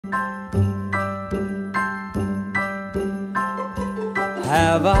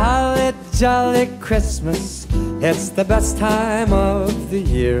Have a holly jolly Christmas, it's the best time of the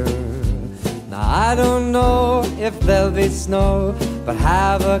year. Now I don't know if there'll be snow, but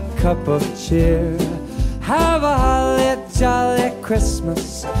have a cup of cheer. Have a holly jolly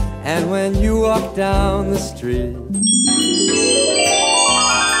Christmas, and when you walk down the street,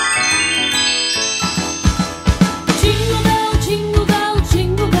 jingle bell, jingle bell,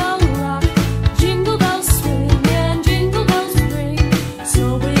 jingle bell rock, jingle bells swing and jingle bells ring,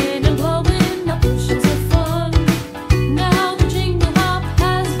 snowing and blowing up bushels of fun. Now the jingle hop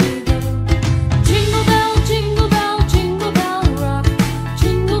has begun. Jingle bell, jingle bell, jingle bell rock,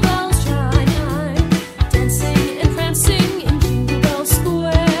 jingle bells chime, dancing and prancing in Jingle Bell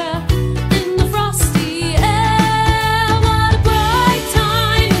Square in the frosty air. What a bright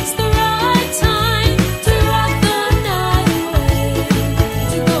time! It's the right time to rock the night away,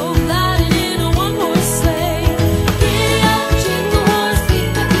 to go gliding in a one-horse sleigh. Giddy up, jingle horse,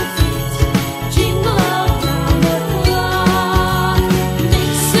 leap up your feet, jingle around the clock.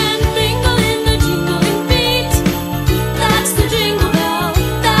 Mix and mingle in the jingling beat. That's the jingle bell,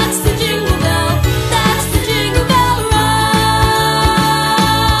 that's the jingle bell, that's the jingle bell rock.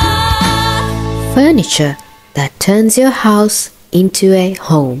 Furniture that turns your house into a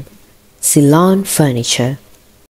home. Ceylon Furniture.